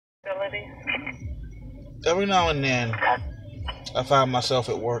Every now and then, I find myself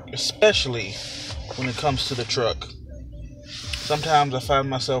at work, especially when it comes to the truck. Sometimes I find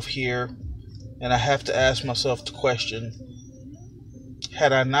myself here and I have to ask myself the question,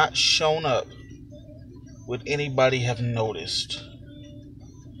 had I not shown up, would anybody have noticed?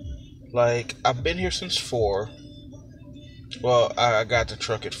 Like, I've been here since 4. Well, I got the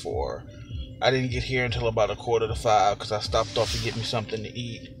truck at 4. I didn't get here until about a quarter to 5 because I stopped off to get me something to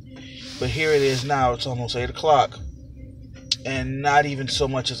eat. But here it is now, it's almost 8 o'clock. And not even so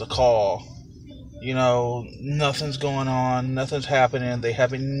much as a call. Nothing's going on, nothing's happening. They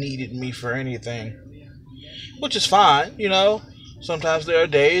haven't needed me for anything, which is fine. Sometimes there are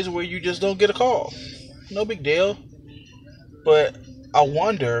days where you just don't get a call. No big deal. But I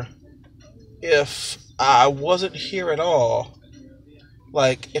wonder if I wasn't here at all,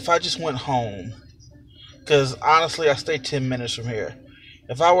 like if I just went home. Because honestly, I stay 10 minutes from here.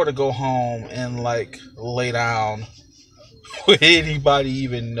 If I were to go home and like lay down, would anybody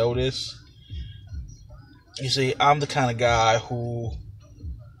even notice? You see, I'm the kind of guy who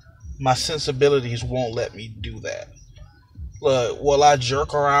my sensibilities won't let me do that. Look, will I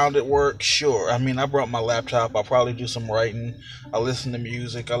jerk around at work? Sure. I mean, I brought my laptop. I'll probably do some writing. I listen to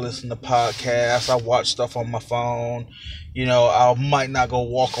music. I listen to podcasts. I watch stuff on my phone. I might not go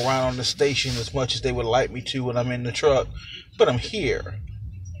walk around on the station as much as they would like me to when I'm in the truck, but I'm here.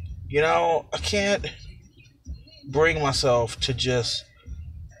 I can't bring myself to just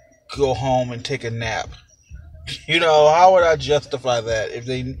go home and take a nap. How would I justify that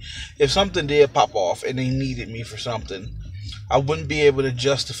if something did pop off and they needed me for something? I wouldn't be able to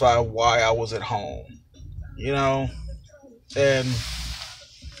justify why I was at home. And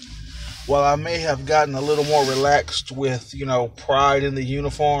while I may have gotten a little more relaxed with, pride in the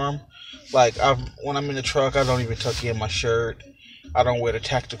uniform, like when I'm in the truck, I don't even tuck in my shirt. I don't wear the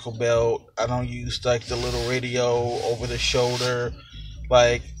tactical belt. I don't use like the little radio over the shoulder.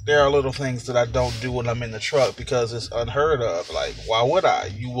 Like, there are little things that I don't do when I'm in the truck because it's unheard of. Like, why would I?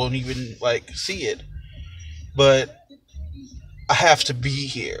 You won't even, see it. But I have to be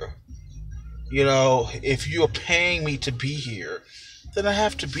here. If you're paying me to be here, then I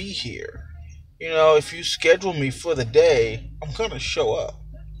have to be here. If you schedule me for the day, I'm going to show up.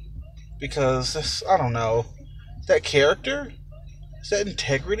 Because, I don't know, that character? Is that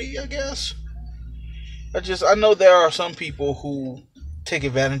integrity, I guess? I know there are some people who take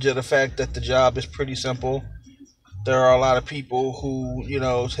advantage of the fact that the job is pretty simple. There are a lot of people who,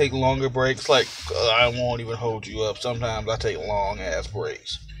 take longer breaks. Like, I won't even hold you up. Sometimes I take long ass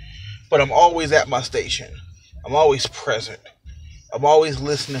breaks. But I'm always at my station. I'm always present. I'm always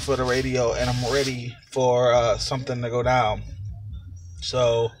listening for the radio, and I'm ready for something to go down.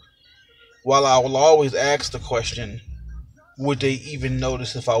 So, while I will always ask the question, would they even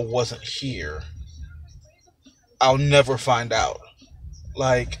notice if I wasn't here? I'll never find out.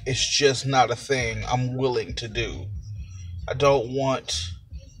 Like, it's just not a thing I'm willing to do. I don't want...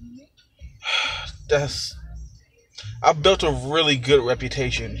 I've built a really good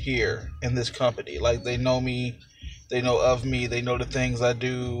reputation here in this company. Like, they know me, they know of me, they know the things I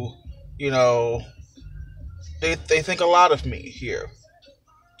do. They think a lot of me here.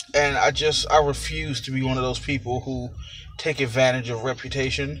 And I refuse to be one of those people who take advantage of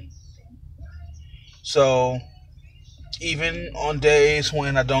reputation. So, even on days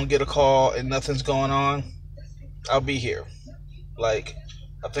when I don't get a call and nothing's going on, I'll be here. Like,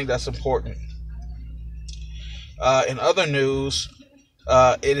 I think that's important. In other news,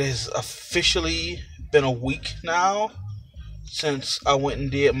 it has officially been a week now since I went and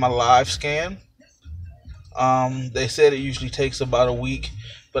did my live scan. They said it usually takes about a week,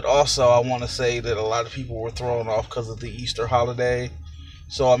 but also I want to say that a lot of people were thrown off because of the Easter holiday.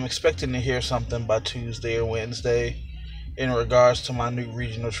 So I'm expecting to hear something by Tuesday or Wednesday in regards to my new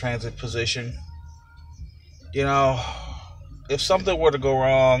regional transit position. If something were to go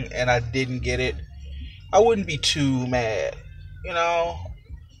wrong and I didn't get it, I wouldn't be too mad.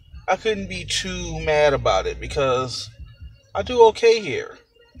 I couldn't be too mad about it because I do okay here.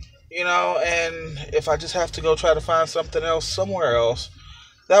 And if I just have to go try to find something else somewhere else,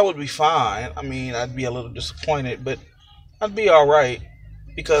 that would be fine. I mean, I'd be a little disappointed, but I'd be alright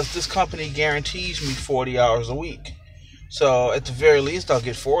because this company guarantees me 40 hours a week. So at the very least, I'll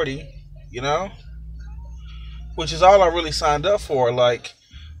get 40, which is all I really signed up for. Like,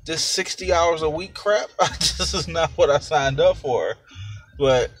 this 60 hours a week crap, this is not what I signed up for.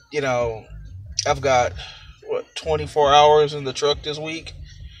 But, I've got, 24 hours in the truck this week.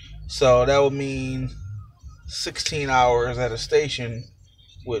 So that would mean 16 hours at a station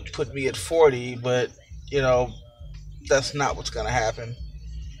would put me at 40, but, that's not what's going to happen.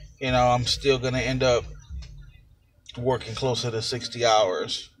 I'm still gonna end up working closer to 60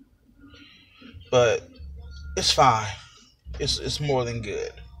 hours, but it's fine. It's more than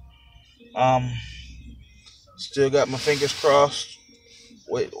good. Um, Still got my fingers crossed.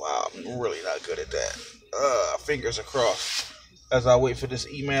 Wait, wow, I'm really not good at that. Fingers are crossed as I wait for this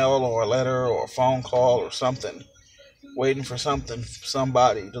email or a letter or a phone call or something. Waiting for something,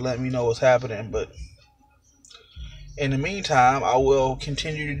 somebody to let me know what's happening. But in the meantime, I will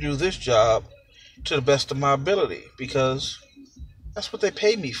continue to do this job to the best of my ability because that's what they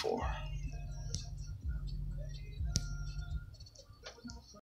pay me for.